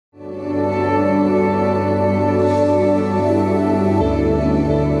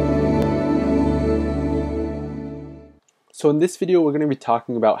So in this video, we're going to be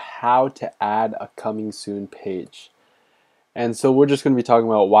talking about how to add a coming soon page. And so we're just going to be talking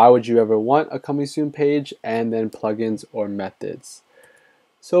about why would you ever want a coming soon page, and then plugins or methods.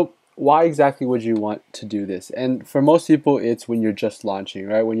 So why exactly would you want to do this? And for most people, it's when you're just launching,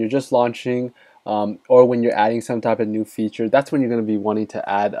 right? When you're just launching, or when you're adding some type of new feature, that's when you're going to be wanting to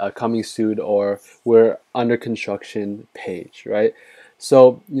add a coming soon or we're under construction page, right?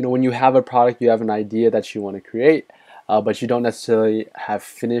 So, when you have a product, you have an idea that you want to create, but you don't necessarily have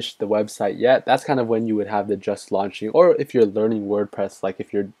finished the website yet. That's kind of when you would have the just launching, or if you're learning WordPress, like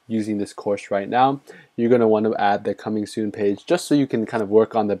if you're using this course right now, you're going to want to add the coming soon page just so you can kind of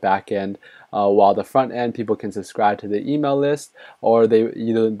work on the back end, while the front end people can subscribe to the email list, or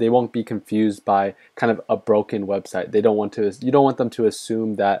they won't be confused by kind of a broken website. You don't want them to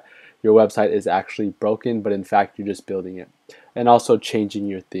assume that your website is actually broken, but in fact you're just building it, and also changing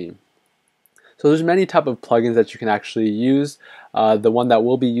your theme. So there's many type of plugins that you can actually use. The one that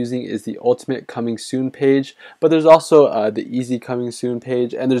we'll be using is the Ultimate Coming Soon page, but there's also the Easy Coming Soon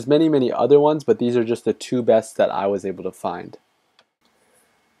page, and there's many other ones, but these are just the two best that I was able to find.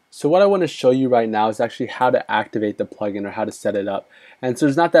 So what I want to show you right now is actually how to activate the plugin, or how to set it up. And so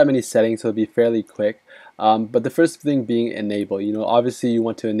there's not that many settings, so it'll be fairly quick. But the first thing being enable. Obviously you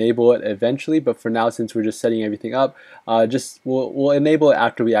want to enable it eventually, but for now, since we're just setting everything up, we'll enable it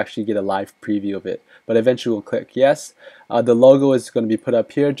after we actually get a live preview of it. But eventually we'll click yes. The logo is going to be put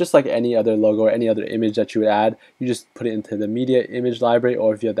up here, just like any other logo or any other image that you would add. You just put it into the media image library,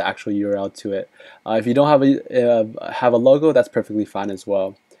 or if you have the actual URL to it. If you don't have a logo, that's perfectly fine as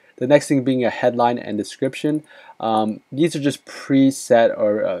well. The next thing being a headline and description. These are just preset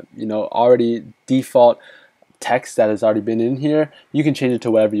or already default text that has already been in here. You can change it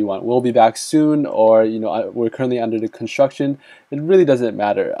to whatever you want. We'll be back soon, or we're currently under the construction. It really doesn't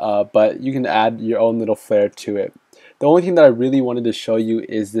matter, but you can add your own little flair to it. The only thing that I really wanted to show you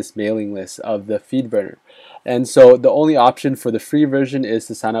is this mailing list of the FeedBurner. And so the only option for the free version is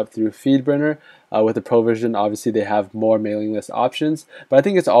to sign up through FeedBurner. With the pro version, obviously they have more mailing list options, but I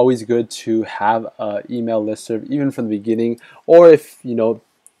think it's always good to have an email listserv even from the beginning, or if you're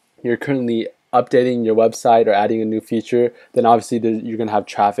currently updating your website or adding a new feature, then obviously you're going to have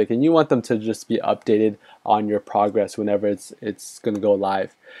traffic, and you want them to just be updated on your progress whenever it's going to go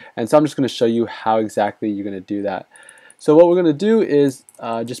live. And so I'm just going to show you how exactly you're going to do that. So what we're going to do is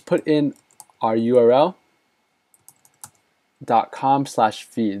just put in our URL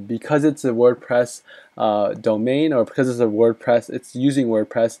 .com/feed. Because it's a WordPress domain, or because it's it's using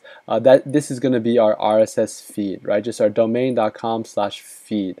WordPress, that this is going to be our RSS feed, right? Just our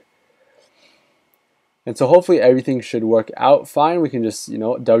domain.com/feed. And so hopefully everything should work out fine. We can just,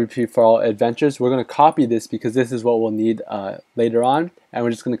 WP for all adventures. We're going to copy this because this is what we'll need later on, and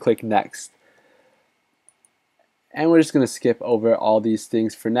we're just going to click next. And we're just going to skip over all these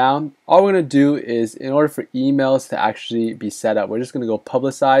things for now. All we're going to do is, in order for emails to actually be set up, we're just going to go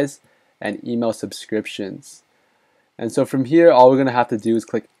publicize and email subscriptions. And so from here, all we're going to have to do is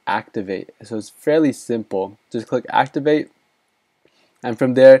click activate. So it's fairly simple. Just click activate. And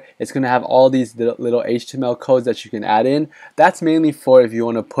from there, it's going to have all these little HTML codes that you can add in. That's mainly for if you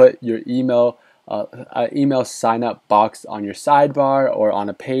want to put your email sign up box on your sidebar or on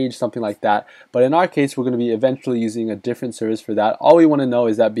a page, something like that. But in our case, we're going to be eventually using a different service for that. All we want to know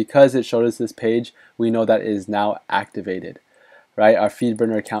is that because it showed us this page, we know that it is now activated, right? Our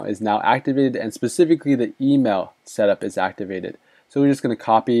FeedBurner account is now activated, and specifically the email setup is activated. So we're just going to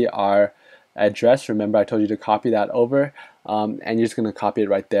copy our address. Remember, I told you to copy that over, and you're just going to copy it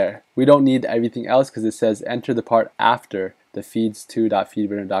right there. We don't need everything else because it says enter the part after the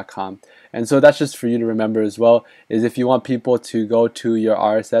feeds2.feedburner.com. And so that's just for you to remember as well, is if you want people to go to your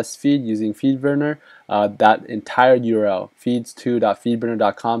RSS feed using FeedBurner, that entire URL,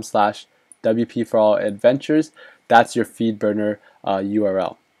 feeds2.feedburner.com/WP for all adventures, that's your FeedBurner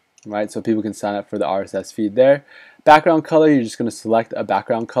URL, right? So people can sign up for the RSS feed there. Background color, you're just going to select a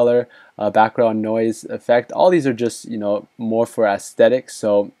background color, background noise effect. All these are just more for aesthetics.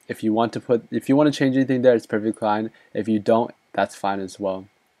 So if you want to change anything there, it's perfectly fine. If you don't, that's fine as well.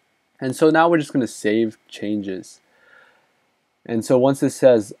 And so now we're just going to save changes. And so once this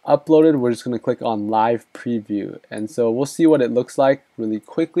says uploaded, we're just going to click on live preview. And so we'll see what it looks like really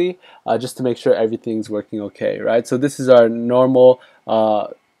quickly, just to make sure everything's working okay, right? So this is our normal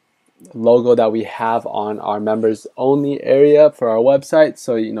logo that we have on our members only area for our website.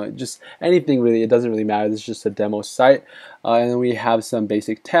 So just anything really, it doesn't really matter. This is just a demo site, and then we have some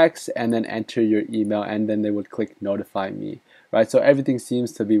basic text, and then enter your email, and then they would click notify me, right? So everything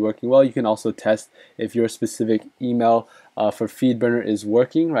seems to be working well. You can also test if your specific email for FeedBurner is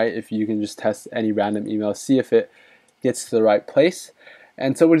working, right? If you can just test any random email, see if it gets to the right place.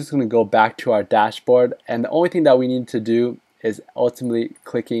 And so we're just going to go back to our dashboard, and the only thing that we need to do is ultimately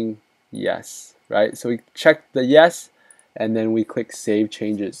clicking yes, right? So we check the yes, and then we click save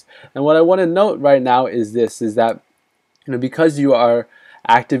changes. And what I want to note right now is this, is that because you are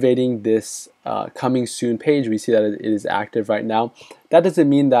activating this coming soon page, we see that it is active right now. That doesn't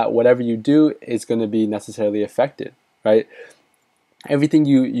mean that whatever you do is going to be necessarily affected, right? Everything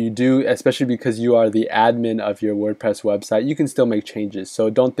you do, especially because you are the admin of your WordPress website, you can still make changes.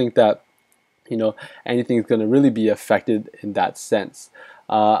 So don't think that anything is going to really be affected in that sense.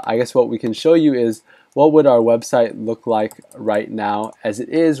 I guess what we can show you is what would our website look like right now as it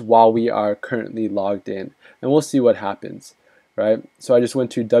is while we are currently logged in, and we'll see what happens, right? So I just went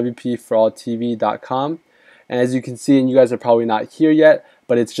to wpforalltv.com, and as you can see, and you guys are probably not here yet,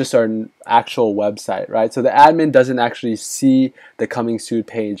 but it's just our actual website, right? So the admin doesn't actually see the coming soon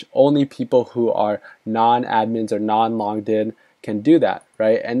page. Only people who are non-admins or non-logged in can do that,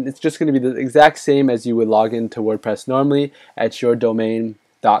 right? And it's just going to be the exact same as you would log into WordPress normally at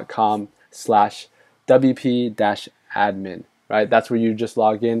yourdomain.com/wp-admin, right? That's where you just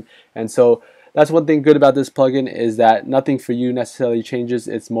log in. And so that's one thing good about this plugin, is that nothing for you necessarily changes.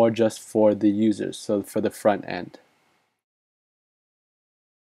 It's more just for the users, so for the front end.